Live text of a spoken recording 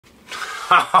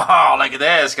Look at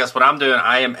this. Guess what I'm doing?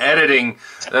 I am editing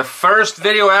the first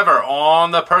video ever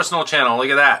on the personal channel. Look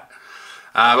at that.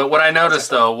 But what I noticed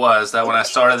though was that when I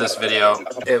started this video,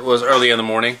 it was early in the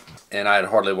morning and I had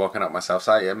hardly woken up myself.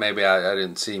 So maybe I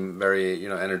didn't seem very,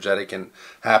 energetic and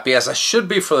happy as I should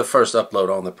be for the first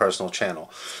upload on the personal channel.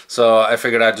 So I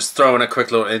figured I'd just throw in a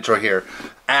quick little intro here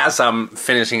as I'm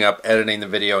finishing up editing the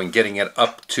video and getting it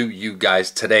up to you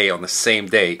guys today on the same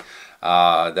day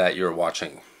that you're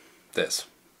watching this.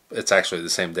 It's actually the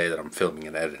same day that I'm filming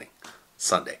and editing.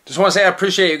 Sunday. Just want to say I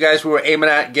appreciate you guys. We were aiming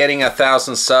at getting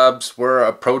 1,000 subs. We're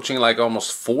approaching like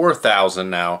almost 4,000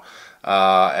 now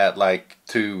at like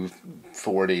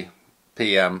 2:40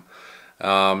 p.m.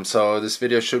 So this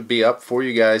video should be up for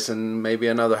you guys in maybe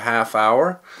another half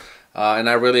hour. And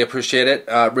I really appreciate it.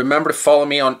 Remember to follow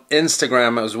me on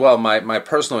Instagram as well, my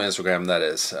personal Instagram, that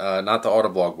is. Not the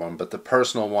Autoblog one, but the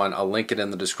personal one. I'll link it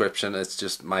in the description. It's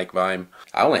just Mike Vaim.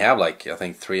 I only have like, I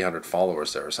think 300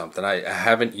 followers there or something. I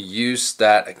haven't used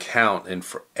that account in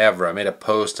forever. I made a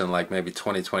post in like maybe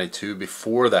 2022.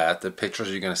 Before that, the pictures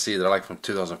you're going to see, they're like from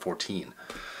 2014.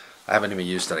 I haven't even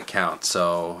used that account.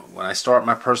 So when I start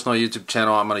my personal YouTube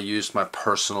channel, I'm going to use my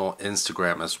personal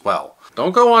Instagram as well.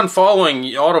 Don't go on following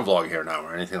Autovlog here now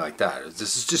or anything like that.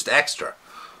 This is just extra.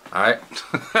 Alright?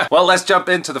 Well, let's jump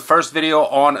into the first video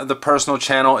on the personal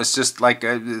channel. It's just like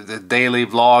a daily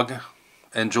vlog.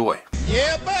 Enjoy.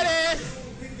 Yeah, buddy.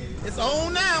 It's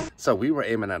on now. So we were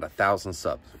aiming at 1,000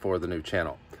 subs for the new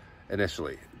channel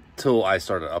initially, till I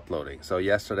started uploading. So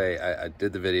yesterday I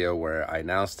did the video where I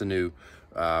announced the new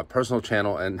personal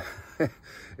channel, and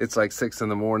it's like 6 in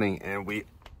the morning and we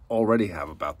already have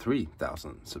about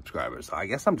 3,000 subscribers. So I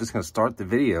guess I'm just gonna start the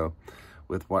video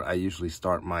with what I usually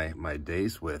start my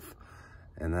days with,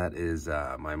 and that is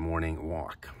my morning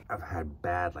walk. I've had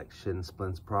bad like shin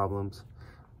splints problems,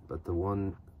 but the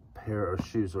one pair of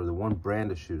shoes, or the one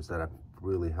brand of shoes that have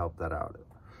really helped that out,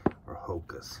 are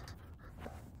Hoka's.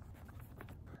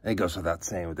 It goes without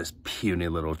saying with this puny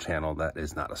little channel that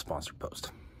is not a sponsored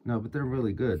post. No, but they're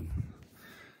really good.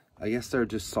 I guess they're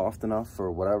just soft enough for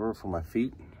whatever for my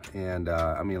feet. And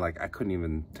I mean, like, I couldn't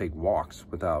even take walks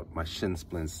without my shin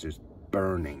splints just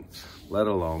burning, let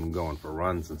alone going for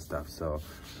runs and stuff. So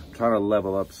I'm trying to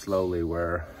level up slowly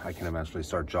where I can eventually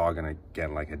start jogging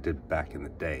again like I did back in the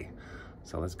day.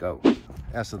 So let's go.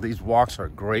 Yeah, so these walks are a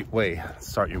great way to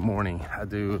start your morning. I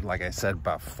do, like I said,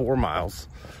 about 4 miles,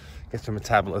 get your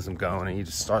metabolism going, and you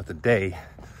just start the day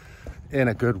in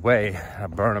a good way. I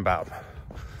burn about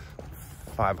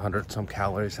 500 some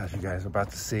calories, as you guys are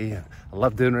about to see. I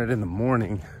love doing it in the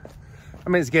morning. I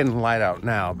mean, it's getting light out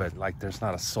now, but like there's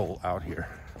not a soul out here.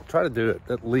 Try to do it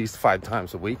at least 5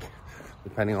 times a week,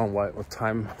 depending on what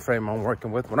time frame I'm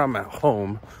working with. When I'm at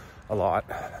home a lot,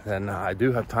 then I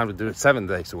do have time to do it 7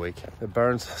 days a week. It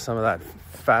burns some of that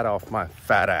fat off my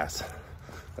fat ass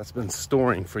that's been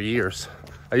storing for years.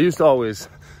 I used to always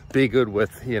be good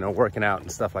with, working out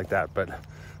and stuff like that, but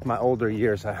my older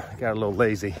years, I got a little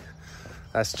lazy.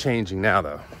 That's changing now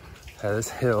though. This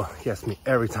hill gets me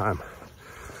every time.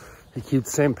 You keep the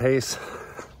same pace.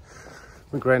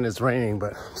 Granted, it's raining,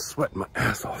 but I'm sweating my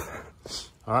ass off.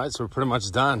 All right, so we're pretty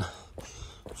much done.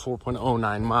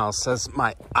 4.09 miles says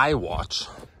my iWatch.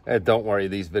 Don't worry,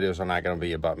 these videos are not going to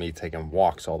be about me taking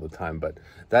walks all the time, but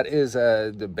that is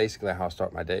basically how I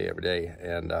start my day every day.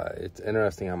 And it's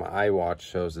interesting how my iWatch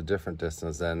shows a different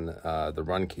distance than the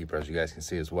Run Keeper, as you guys can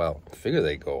see as well. I figure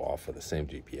they go off of the same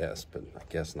GPS, but I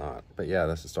guess not. But yeah,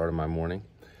 that's the start of my morning.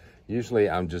 Usually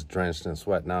I'm just drenched in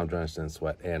sweat. Now I'm drenched in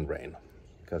sweat and rain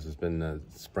because it's been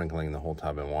sprinkling the whole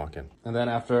time I've been walking. And then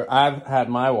after I've had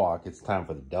my walk, it's time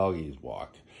for the doggy's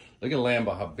walk. Look at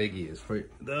Lambo, how big he is. For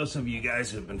those of you guys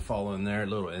who have been following their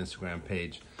little Instagram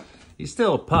page, he's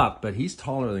still a pup, but he's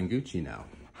taller than Gucci now.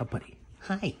 Hi, buddy.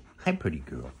 Hi. Hi, pretty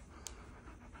girl.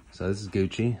 So this is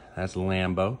Gucci. That's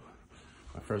Lambo.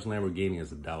 My first Lamborghini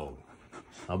is a dog.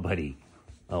 Oh, buddy.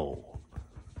 Oh.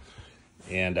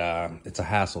 And it's a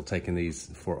hassle taking these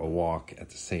for a walk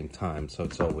at the same time, so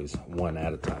it's always one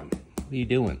at a time. What are you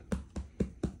doing?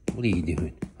 What are you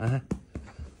doing?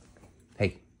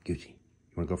 Hey, Gucci.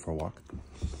 You want to go for a walk? You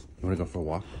want to go for a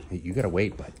walk? Hey, you got to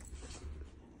wait, bud.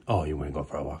 Oh, you want to go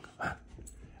for a walk?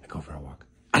 Go for a walk.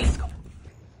 Let's go.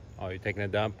 Oh, you're taking a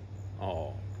dump? Oh.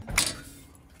 All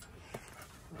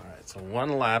right, so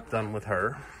 1 lap done with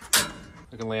her.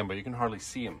 Look at Lambo. You can hardly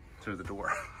see him through the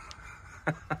door.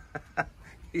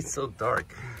 He's so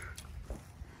dark.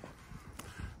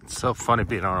 It's so funny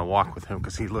being on a walk with him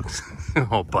because he looks,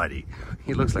 oh, buddy.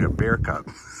 He looks like a bear cub.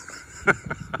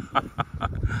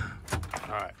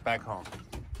 All right, back home.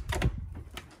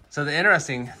 So the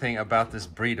interesting thing about this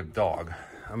breed of dog,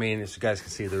 I mean, as you guys can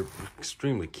see, they're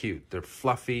extremely cute. They're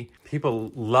fluffy.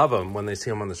 People love them when they see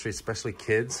them on the street, especially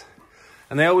kids.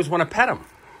 And they always want to pet them.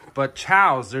 But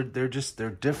chows, they're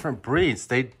different breeds.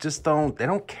 They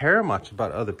don't care much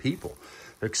about other people.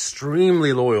 They're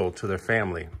extremely loyal to their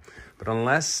family. But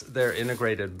unless they're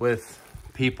integrated with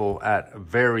people at a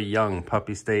very young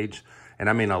puppy stage, and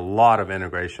I mean a lot of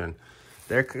integration,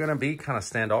 they're gonna be kind of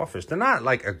standoffish. They're not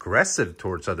like aggressive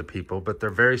towards other people, but they're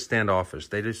very standoffish.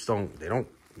 They don't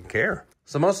care.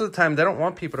 So most of the time, they don't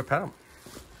want people to pet them.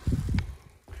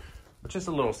 Which is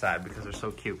a little sad because they're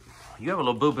so cute. You have a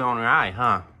little booby on your eye,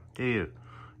 huh? Do you?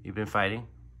 You've been fighting?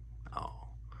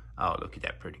 Oh, look at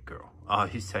that pretty girl. Oh,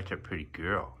 he's such a pretty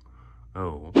girl.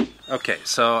 Oh. Okay,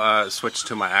 so switch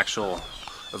to my actual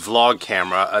vlog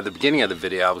camera. At the beginning of the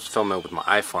video, I was filming with my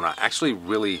iPhone. I actually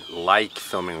really like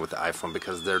filming with the iPhone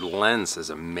because their lens is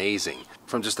amazing.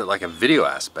 From just like a video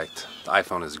aspect, the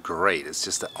iPhone is great. It's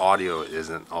just the audio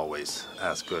isn't always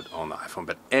as good on the iPhone.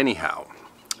 But anyhow,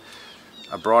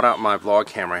 I brought out my vlog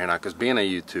camera here now because being a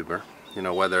YouTuber, you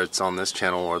know, whether it's on this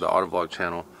channel or the Autovlog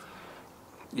channel,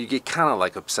 you get kind of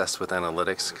like obsessed with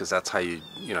analytics because that's how you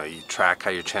track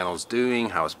how your channel's doing,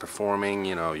 how it's performing,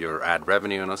 you know, your ad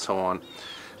revenue and so on.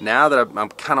 Now that I'm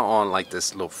kind of on like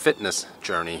this little fitness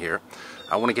journey here,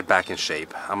 I want to get back in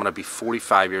shape. I'm going to be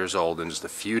 45 years old in just a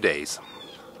few days.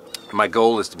 My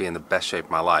goal is to be in the best shape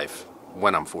of my life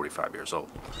when I'm 45 years old.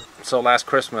 So last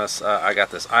Christmas, I got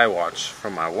this iWatch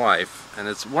from my wife, and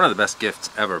it's one of the best gifts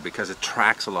ever because it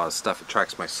tracks a lot of stuff. It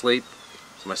tracks my sleep.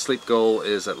 So my sleep goal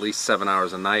is at least 7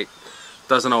 hours a night.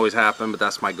 Doesn't always happen, but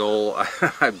that's my goal.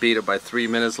 I beat it by 3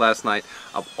 minutes last night.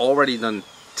 I've already done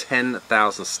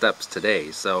 10,000 steps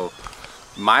today. So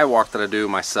my walk that I do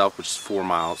myself, which is 4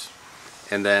 miles,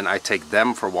 and then I take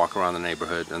them for a walk around the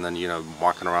neighborhood, and then, you know,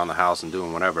 walking around the house and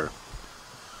doing whatever.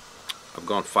 I've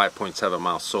gone 5.7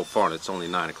 miles so far, and it's only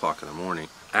 9 o'clock in the morning.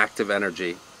 Active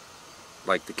energy,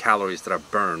 like the calories that I've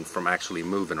burned from actually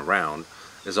moving around,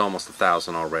 is almost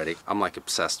 1,000 already. I'm like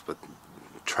obsessed with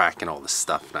tracking all this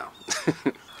stuff now.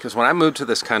 Because when I moved to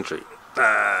this country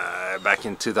back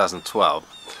in 2012,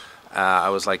 I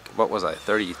was like, what was I,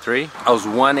 33? I was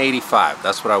 185,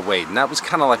 that's what I weighed. And that was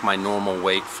kind of like my normal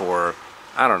weight for,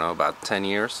 I don't know, about 10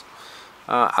 years.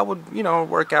 I would, you know,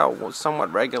 work out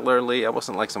somewhat regularly. I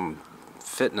wasn't like some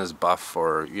fitness buff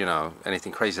or, you know,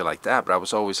 anything crazy like that, but I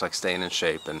was always like staying in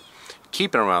shape and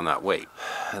keeping around that weight.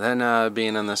 And then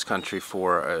being in this country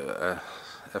for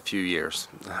a few years,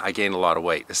 I gained a lot of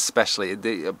weight, especially,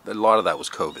 a lot of that was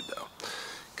COVID though.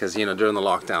 Because, you know, during the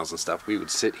lockdowns and stuff, we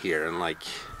would sit here and like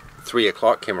 3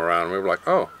 o'clock came around and we were like,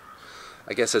 oh,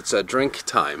 I guess it's drink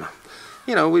time.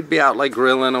 You know, we'd be out like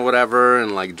grilling or whatever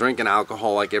and like drinking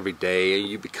alcohol like every day.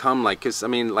 You become like, cause I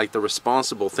mean, like the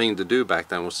responsible thing to do back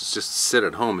then was to just sit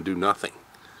at home and do nothing.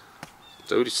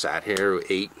 So we just sat here,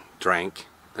 ate, drank,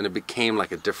 and it became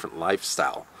like a different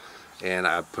lifestyle. And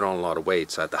I put on a lot of weight.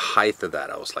 So at the height of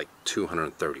that, I was like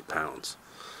 230 pounds,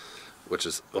 which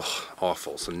is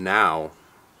awful. So now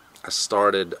I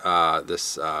started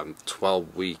this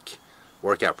 12-week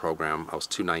workout program. I was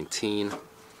 219.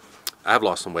 I have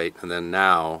lost some weight, and then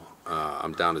now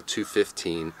I'm down to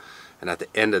 215. And at the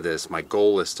end of this, my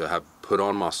goal is to have put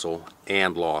on muscle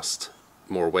and lost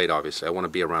more weight, obviously. I want to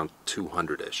be around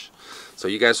 200-ish. So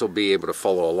you guys will be able to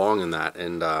follow along in that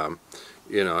and,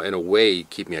 you know, in a way,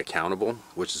 keep me accountable,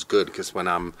 which is good because when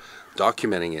I'm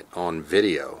documenting it on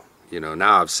video, you know,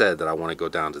 now I've said that I want to go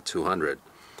down to 200.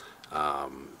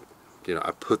 You know,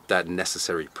 I put that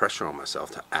necessary pressure on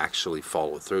myself to actually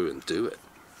follow through and do it.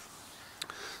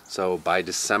 So by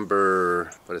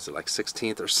December, what is it, like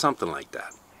 16th or something like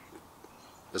that,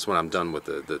 is when I'm done with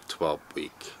the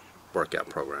 12-week workout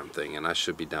program thing, and I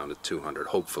should be down to 200,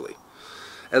 hopefully.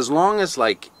 As long as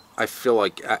like I feel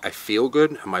like I feel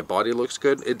good and my body looks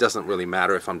good, it doesn't really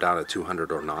matter if I'm down at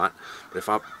 200 or not. But if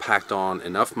I've packed on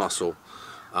enough muscle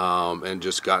and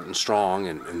just gotten strong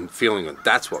and feeling good,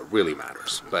 that's what really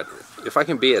matters. But if I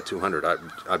can be at 200,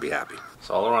 I'd be happy.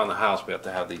 So all around the house we have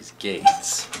to have these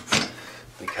gates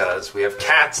because we have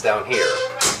cats down here,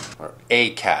 or a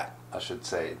cat, I should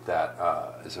say, that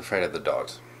is afraid of the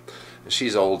dogs. And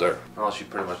she's older. All she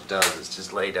pretty much does is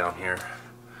just lay down here.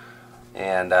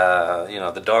 And, you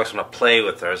know, the dogs want to play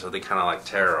with her, so they kind of like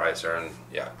terrorize her, and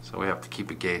yeah. So we have to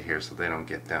keep a gate here so they don't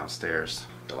get downstairs.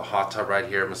 Got a hot tub right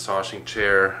here, massaging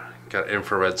chair, got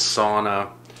infrared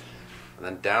sauna. And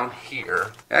then down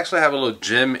here, I actually have a little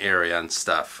gym area and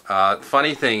stuff.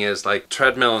 Funny thing is, like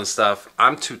treadmill and stuff,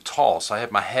 I'm too tall, so I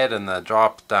have my head in the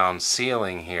drop-down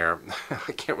ceiling here.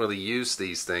 I can't really use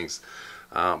these things.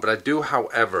 But I do,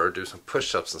 however, do some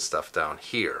push-ups and stuff down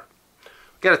here.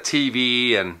 Got a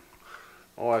TV and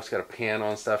My wife's got a piano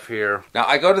and stuff here. Now,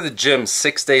 I go to the gym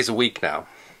 6 days a week now.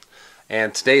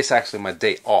 And today's actually my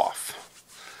day off.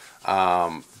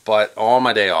 But on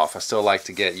my day off, I still like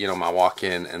to get, you know, my walk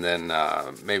in and then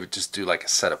maybe just do like a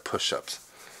set of push-ups.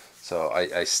 So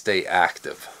I stay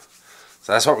active.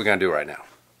 So that's what we're going to do right now.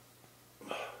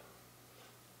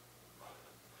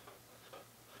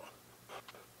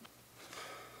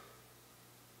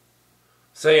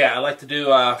 So yeah, I like to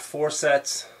do 4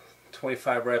 sets,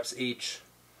 25 reps each,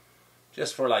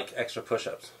 just for like extra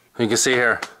push-ups. You can see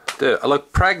here, dude, I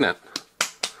look pregnant.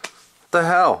 What the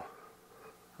hell?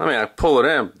 I mean, I pull it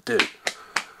in, dude.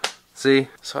 See?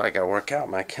 So I gotta work out,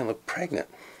 man. I can't look pregnant.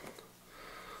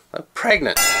 I look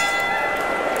pregnant.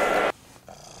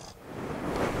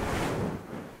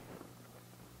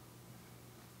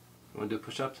 You wanna do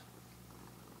push-ups?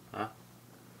 Huh?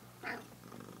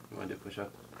 You wanna do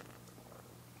push-ups?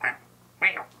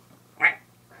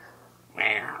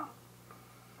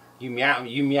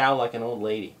 You meow like an old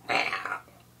lady. I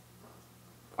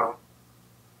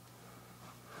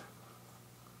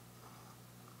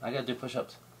gotta do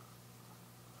push-ups.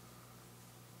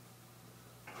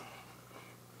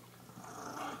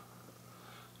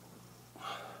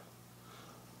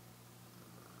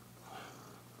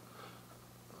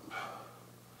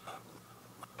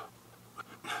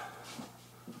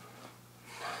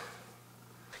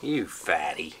 You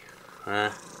fatty,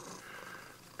 huh?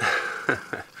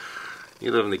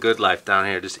 You living the good life down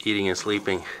here, just eating and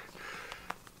sleeping.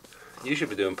 You should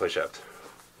be doing push-ups.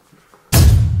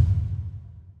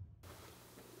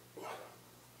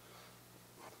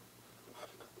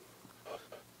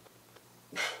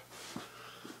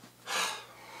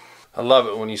 I love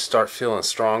it when you start feeling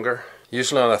stronger.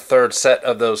 Usually on the 3rd set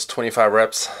of those 25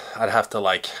 reps, I'd have to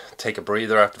like take a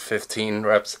breather after 15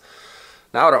 reps.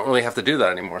 Now I don't really have to do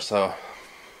that anymore, so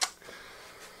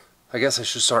I guess I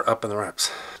should start upping the reps.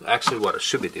 Actually, what I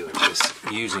should be doing is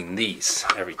using these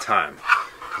every time,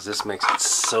 because this makes it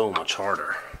so much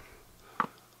harder.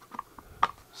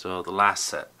 So the last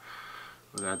set,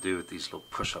 we're gonna do with these little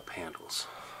push-up handles.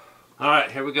 All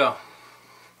right, here we go.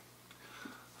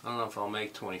 I don't know if I'll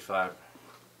make 25,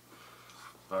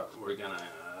 but we're gonna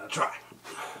try.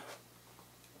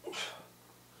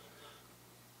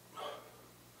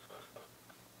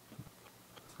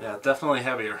 Yeah, definitely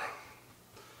heavier.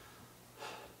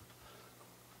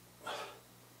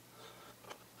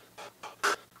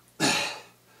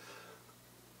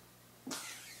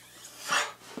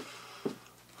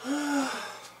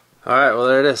 Alright, well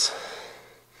there it is.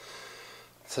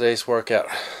 Today's workout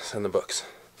is in the books.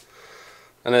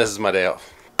 And this is my day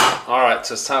off. Alright,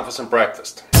 so it's time for some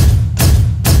breakfast.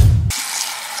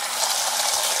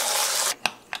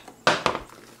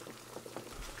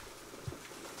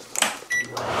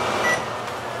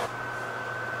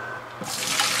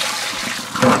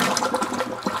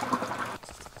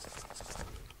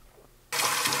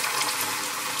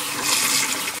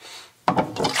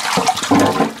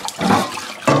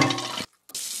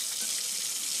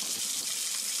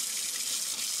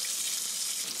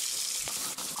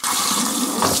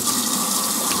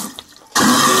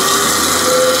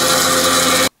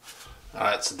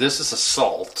 So this is a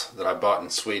salt that I bought in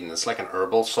Sweden. It's like an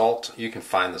herbal salt. You can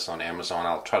find this on Amazon.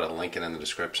 I'll try to link it in the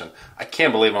description. I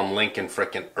can't believe I'm linking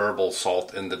freaking herbal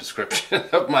salt in the description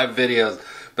of my videos.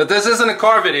 But this isn't a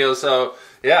car video, so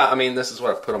yeah, I mean, this is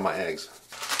what I put on my eggs.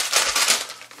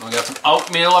 We got some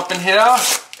oatmeal up in here.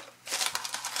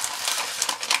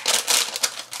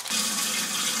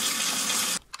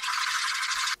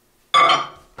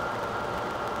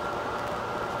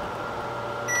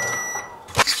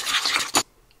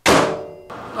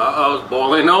 Uh-oh, it's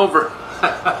boiling over.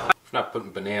 If you're not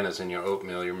putting bananas in your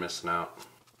oatmeal, you're missing out.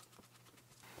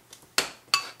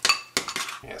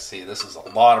 Yeah, see, this is a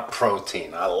lot of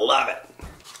protein. I love it.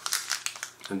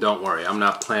 And don't worry, I'm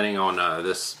not planning on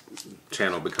this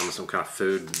channel becoming some kind of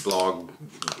food blog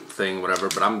thing, whatever,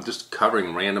 but I'm just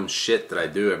covering random shit that I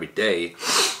do every day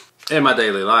in my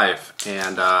daily life.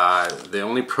 And the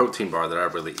only protein bar that I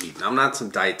really eat, and I'm not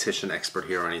some dietitian expert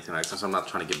here or anything like this, so I'm not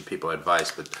trying to give people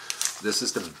advice, but this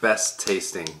is the best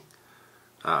tasting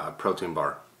protein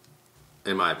bar,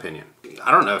 in my opinion. I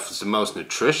don't know if it's the most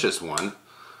nutritious one,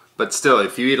 but still,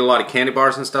 if you eat a lot of candy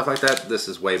bars and stuff like that, this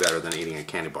is way better than eating a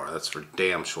candy bar. That's for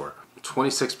damn sure.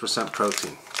 26%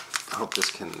 protein. I hope this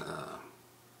can...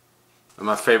 And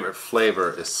my favorite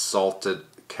flavor is salted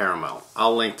caramel.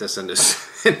 I'll link this in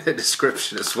the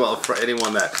description as well for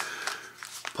anyone that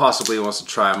possibly wants to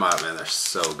try them out. Man, they're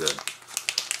so good.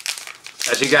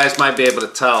 As you guys might be able to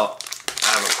tell,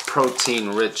 I have a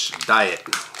protein-rich diet.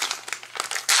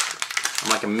 I'm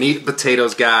like a meat and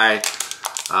potatoes guy.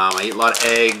 I eat a lot of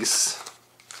eggs,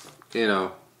 you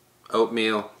know,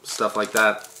 oatmeal, stuff like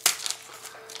that.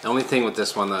 The only thing with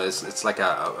this one though is it's like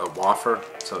a wafer,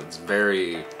 so it's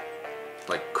very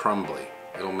like crumbly.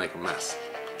 It'll make a mess.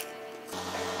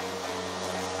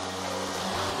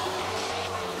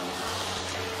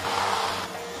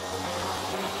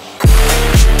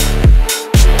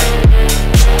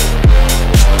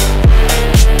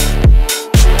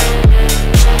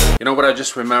 You know what I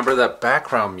just remember? That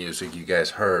background music you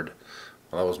guys heard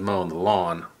while I was mowing the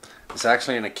lawn. It's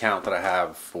actually an account that I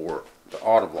have for the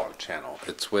Autovlog channel.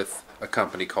 It's with a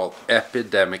company called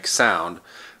Epidemic Sound.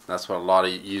 That's what a lot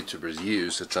of YouTubers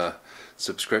use. It's a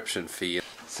subscription fee.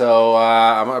 So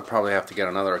I'm gonna probably have to get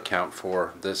another account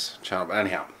for this channel. But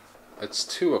anyhow, it's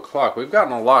 2 o'clock. We've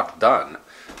gotten a lot done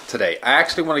today. I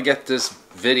actually want to get this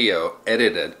video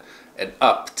edited and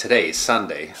up today,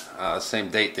 Sunday, same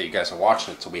date that you guys are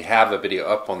watching it, so we have a video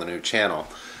up on the new channel.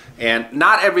 And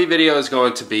not every video is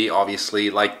going to be obviously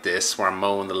like this, where I'm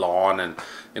mowing the lawn and,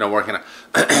 you know, working on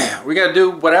we're gonna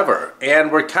do whatever,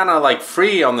 and we're kind of like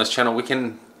free on this channel. We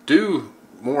can do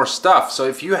more stuff. So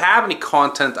if you have any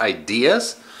content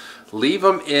ideas, leave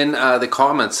them in the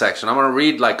comment section. I'm gonna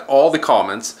read like all the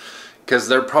comments, because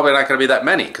they're probably not going to be that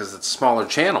many because it's a smaller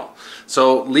channel.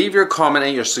 So leave your comment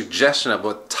and your suggestion of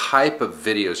what type of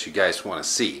videos you guys want to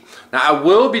see. Now I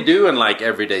will be doing like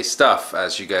everyday stuff,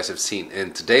 as you guys have seen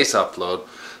in today's upload,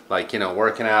 like, you know,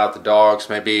 working out the dogs,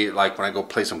 maybe like when I go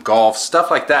play some golf, stuff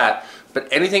like that. But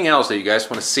anything else that you guys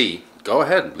want to see, go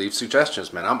ahead and leave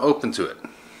suggestions, man. I'm open to it.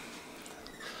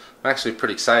 I'm actually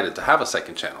pretty excited to have a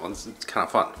second channel. It's kind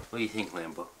of fun. What do you think,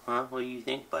 Lambo? Huh? What do you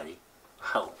think, buddy?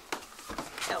 Oh.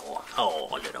 Oh,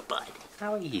 little bud.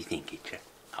 How do you think it's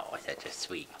oh, such a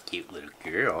sweet, cute little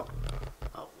girl.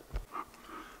 Oh.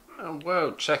 Oh,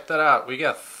 whoa, check that out. We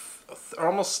got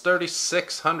almost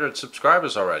 3,600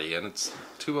 subscribers already, and it's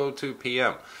 2:02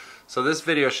 p.m. So this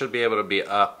video should be able to be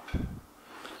up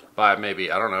by maybe,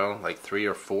 I don't know, like 3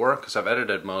 or 4, because I've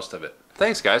edited most of it.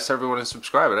 Thanks, guys, to everyone who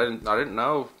subscribed. I didn't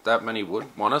know that many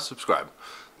would want to subscribe,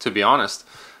 to be honest.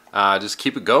 Just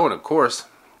keep it going, of course.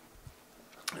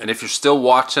 And if you're still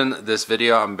watching this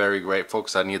video, I'm very grateful,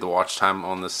 because I need the watch time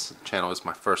on this channel. It's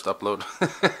my first upload.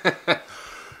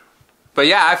 But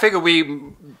yeah, I figured we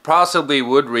possibly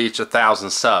would reach 1,000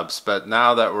 subs, but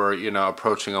now that we're, you know,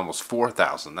 approaching almost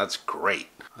 4,000, that's great.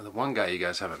 The one guy you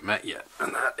guys haven't met yet,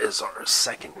 and that is our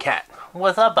second cat.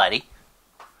 What's up, buddy?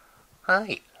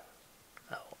 Hi.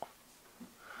 Oh.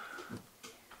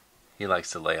 He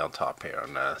likes to lay on top here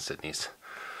on Sydney's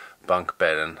bunk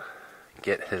bed and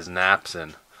get his naps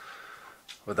in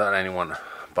without anyone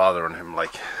bothering him,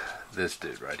 like this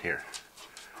dude right here.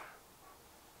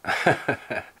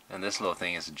 And this little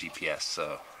thing is a GPS,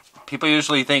 so people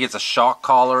usually think it's a shock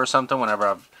collar or something whenever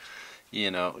I've,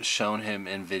 you know, shown him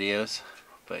in videos.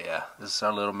 But yeah, this is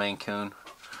our little Maine Coon,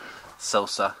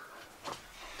 Sosa.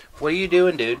 What are you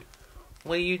doing, dude?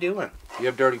 What are you doing? You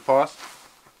have dirty paws?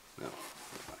 No.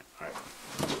 Alright.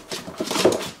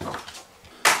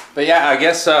 But yeah, I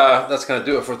guess that's going to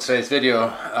do it for today's video.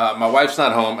 My wife's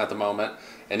not home at the moment,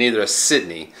 and neither is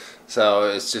Sydney, so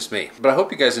it's just me. But I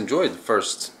hope you guys enjoyed the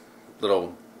first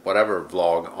little whatever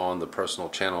vlog on the personal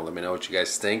channel. Let me know what you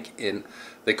guys think in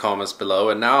the comments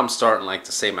below. And now I'm starting like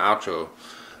the same outro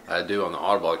I do on the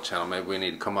Autovlog channel. Maybe we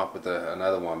need to come up with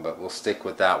another one, but we'll stick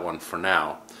with that one for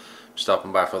now. If you're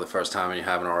stopping by for the first time and you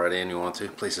haven't already and you want to,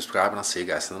 please subscribe, and I'll see you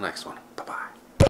guys in the next one.